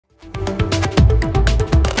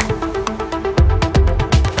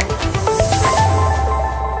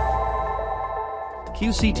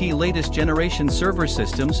QCT latest generation server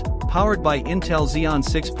systems, powered by Intel Xeon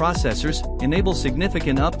 6 processors, enable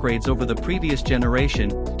significant upgrades over the previous generation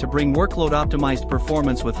to bring workload-optimized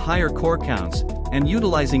performance with higher core counts, and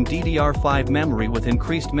utilizing DDR5 memory with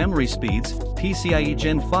increased memory speeds, PCIe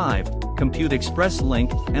Gen 5, Compute Express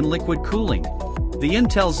Link, and liquid cooling. The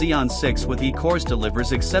Intel Xeon 6 with E-cores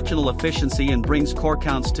delivers exceptional efficiency and brings core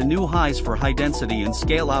counts to new highs for high-density and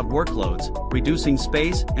scale-out workloads, reducing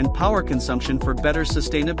space and power consumption for better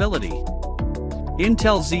sustainability.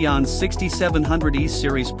 Intel Xeon 6700E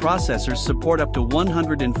series processors support up to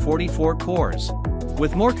 144 cores.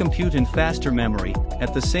 With more compute and faster memory,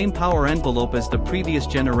 at the same power envelope as the previous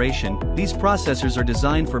generation, these processors are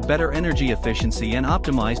designed for better energy efficiency and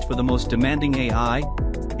optimized for the most demanding AI,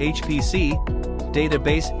 HPC,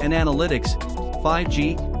 database and analytics,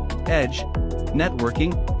 5G, edge,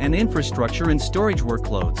 networking, and infrastructure and storage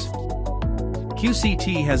workloads.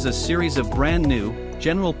 QCT has a series of brand new,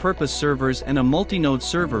 general-purpose servers and a multi-node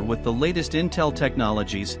server with the latest Intel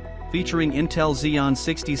technologies, featuring Intel Xeon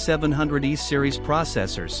 6700E series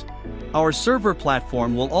processors. Our server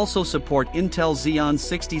platform will also support Intel Xeon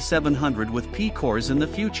 6700 with P-cores in the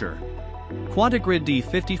future. QuantaGrid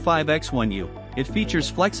D55X1U. It features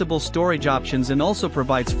flexible storage options and also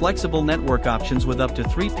provides flexible network options with up to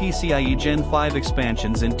 3 PCIe Gen 5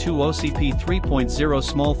 expansions and 2 OCP 3.0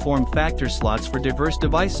 small form factor slots for diverse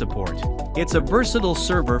device support. It's a versatile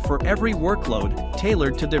server for every workload,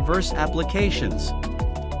 tailored to diverse applications.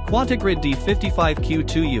 QuantaGrid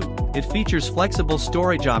D55Q2U. It features flexible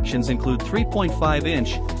storage options include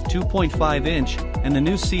 3.5-inch, 2.5-inch, and the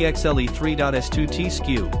new CXLE 3.S2T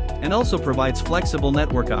SKU, and also provides flexible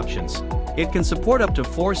network options. It can support up to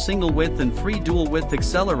 4 single-width and 3 dual-width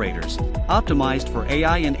accelerators, optimized for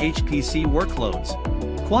AI and HPC workloads.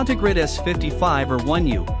 QuantaGrid S55 or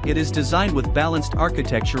 1U. It is designed with balanced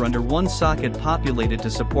architecture under one socket populated to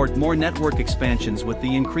support more network expansions with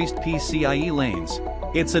the increased PCIe lanes.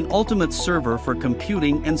 It's an ultimate server for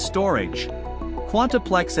computing and storage.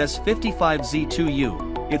 QuantaPlex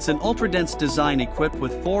S55Z2U. It's an ultra-dense design equipped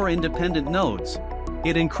with 4 independent nodes.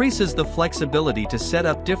 It increases the flexibility to set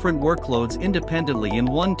up different workloads independently in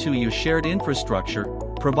one 2U shared infrastructure,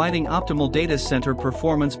 providing optimal data center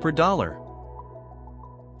performance per dollar.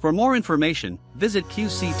 For more information, visit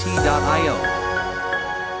QCT.io.